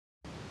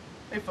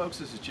Hey folks,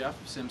 this is Jeff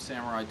of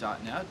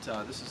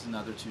SimSamurai.net. This is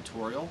another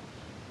tutorial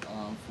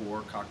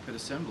for cockpit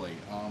assembly.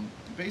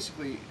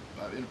 Basically,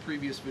 in a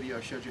previous video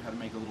I showed you how to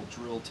make a little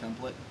drill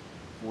template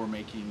for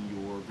making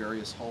your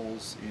various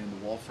holes in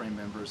the wall frame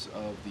members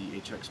of the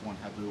HX-1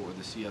 Habu or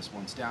the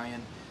CS-1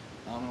 Stallion.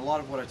 And a lot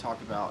of what I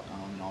talk about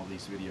in all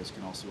these videos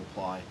can also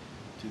apply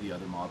to the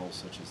other models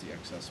such as the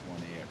XS1,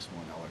 AX1,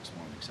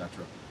 LX1,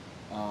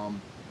 etc.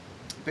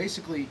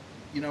 Basically,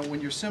 you know, when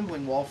you're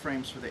assembling wall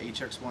frames for the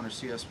HX1 or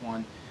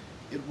CS1,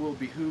 it will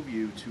behoove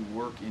you to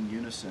work in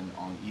unison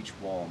on each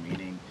wall,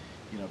 meaning,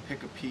 you know,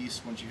 pick a piece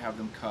once you have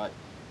them cut,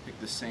 pick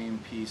the same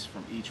piece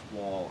from each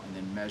wall, and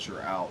then measure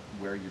out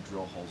where your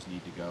drill holes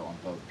need to go on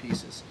both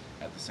pieces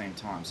at the same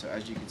time. So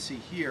as you can see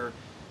here,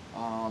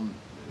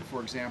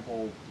 for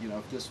example, you know,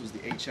 if this was the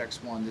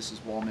HX1, this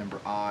is wall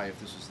member I. If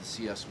this was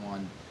the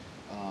CS1,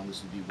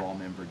 this would be wall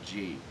member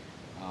G.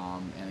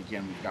 And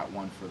again, we've got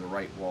one for the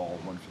right wall,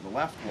 one for the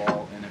left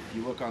wall, and if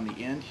you look on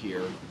the end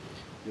here,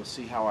 you'll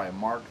see how I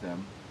mark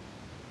them.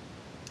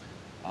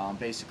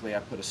 Basically, I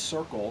put a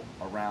circle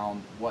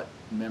around what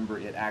member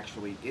it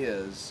actually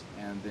is,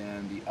 and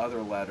then the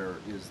other letter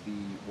is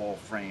the wall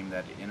frame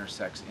that it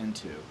intersects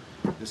into.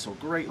 This will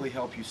greatly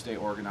help you stay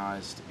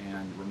organized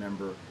and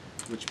remember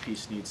which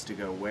piece needs to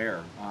go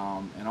where.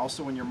 And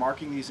also, when you're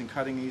marking these and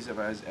cutting these,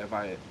 as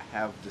I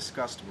have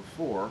discussed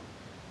before,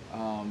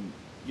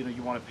 you know,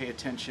 you want to pay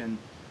attention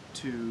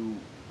to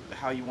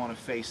how you want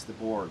to face the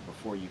board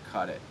before you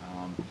cut it.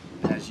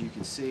 And as you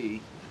can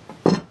see,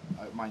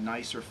 my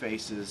nicer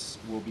faces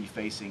will be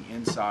facing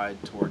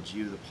inside towards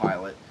you, the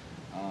pilot,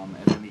 and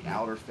then the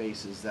outer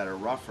faces that are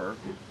rougher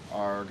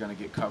are going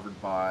to get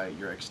covered by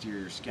your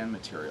exterior skin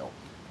material.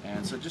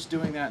 And so just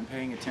doing that and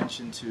paying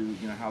attention to,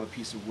 you know, how the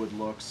piece of wood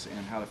looks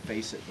and how to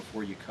face it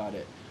before you cut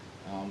it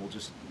will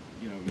just,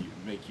 you know,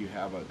 make you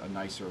have a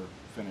nicer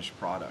finished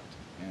product,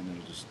 and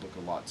it'll just look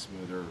a lot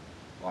smoother,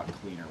 a lot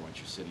cleaner once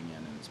you're sitting in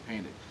and it's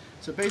painted.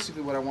 So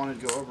basically what I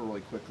wanted to go over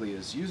really quickly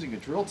is using a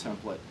drill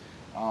template.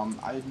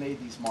 I had made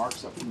these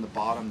marks up from the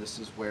bottom. This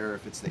is where,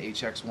 if it's the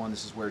HX1,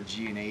 this is where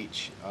G and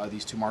H,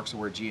 these two marks are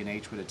where G and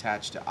H would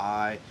attach to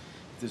I.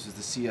 If this is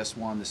the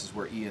CS1, this is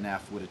where E and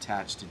F would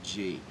attach to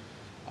G.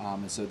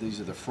 And so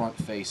these are the front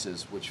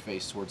faces which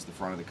face towards the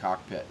front of the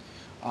cockpit.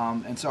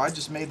 And so I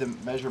just made the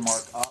measure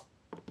mark up,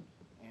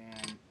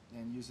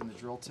 and using the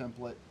drill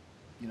template,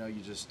 you know,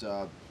 you just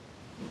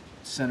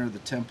center the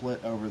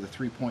template over the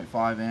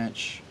 3.5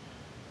 inch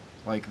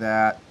like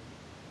that.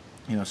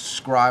 You know,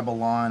 scribe a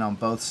line on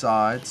both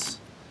sides,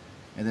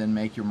 and then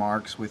make your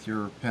marks with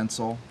your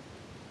pencil.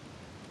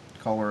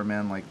 Color them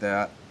in like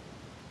that.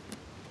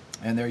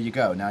 And there you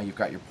go. Now you've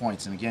got your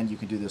points. And again, you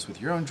can do this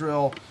with your own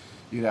drill.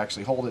 You could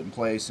actually hold it in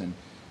place and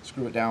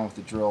screw it down with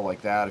the drill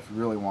like that if you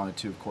really wanted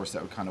to. Of course,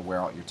 that would kind of wear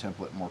out your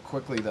template more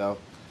quickly though.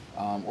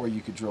 Or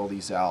you could drill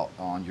these out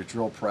on your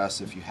drill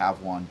press if you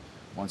have one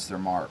once they're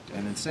marked.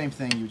 And then same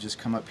thing, you just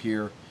come up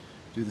here,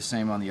 do the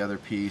same on the other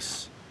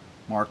piece,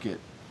 mark it,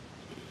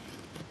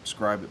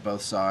 scribe it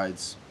both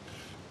sides,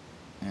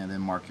 and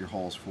then mark your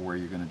holes for where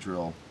you're going to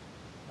drill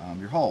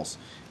your holes.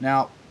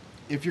 Now,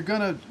 if you're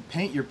going to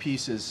paint your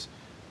pieces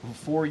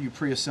before you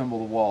pre-assemble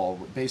the wall,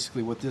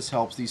 basically what this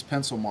helps, these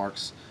pencil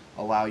marks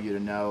allow you to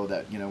know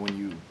that, you know, when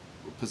you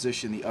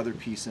position the other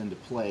piece into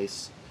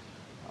place,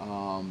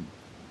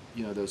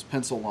 you know, those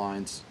pencil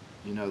lines,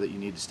 you know that you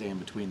need to stay in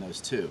between those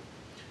two.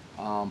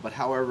 But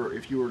however,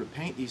 if you were to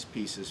paint these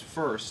pieces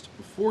first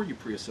before you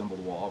pre-assemble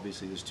the wall,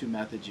 obviously there's two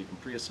methods. You can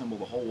pre-assemble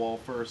the whole wall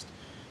first,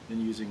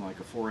 then using like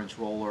a 4-inch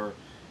roller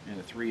and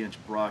a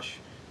 3-inch brush,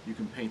 you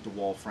can paint the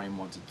wall frame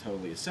once it's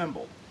totally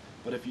assembled.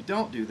 But if you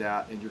don't do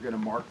that and you're going to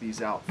mark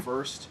these out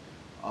first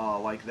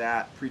like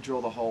that,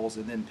 pre-drill the holes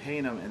and then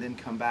paint them and then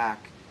come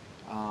back,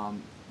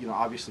 you know,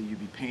 obviously you'd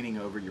be painting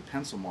over your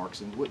pencil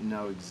marks and wouldn't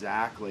know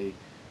exactly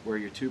where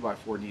your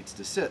 2x4 needs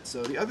to sit.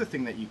 So the other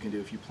thing that you can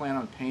do if you plan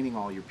on painting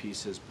all your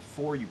pieces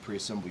before you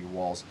pre-assemble your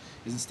walls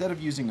is, instead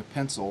of using a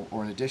pencil,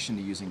 or in addition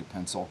to using a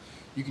pencil,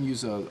 you can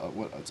use a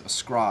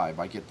scribe.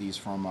 I get these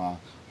from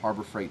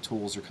Harbor Freight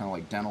Tools. They're kind of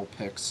like dental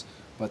picks,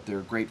 but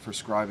they're great for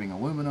scribing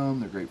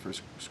aluminum, they're great for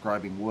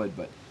scribing wood,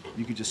 but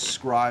you could just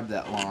scribe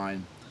that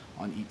line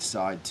on each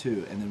side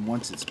too. And then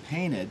once it's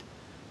painted,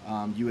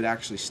 you would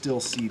actually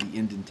still see the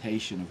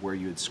indentation of where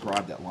you had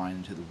scribed that line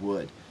into the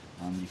wood.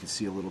 You can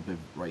see a little bit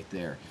right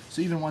there.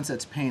 So even once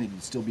that's painted,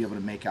 you'd still be able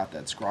to make out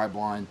that scribe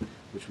line,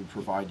 which would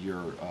provide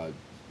your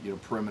you know,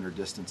 perimeter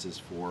distances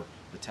for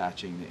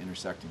attaching the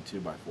intersecting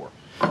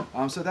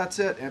 2x4. So that's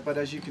it. But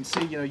as you can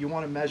see, you know, you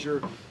want to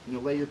measure, you know,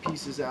 lay your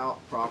pieces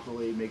out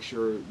properly. Make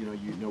sure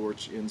you know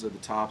which ends are the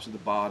tops or the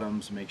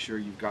bottoms. Make sure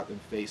you've got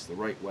them faced the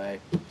right way,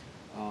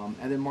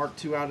 and then mark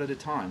two out at a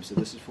time. So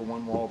this is for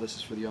one wall, this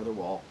is for the other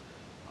wall.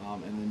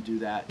 And then do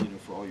that, you know,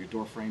 for all your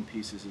door frame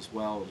pieces as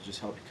well. It'll just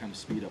help you kind of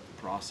speed up the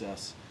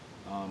process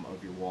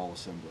of your wall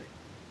assembly.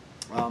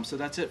 So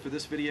that's it for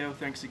this video.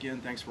 Thanks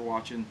again. Thanks for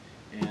watching,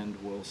 and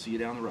we'll see you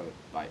down the road.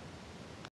 Bye.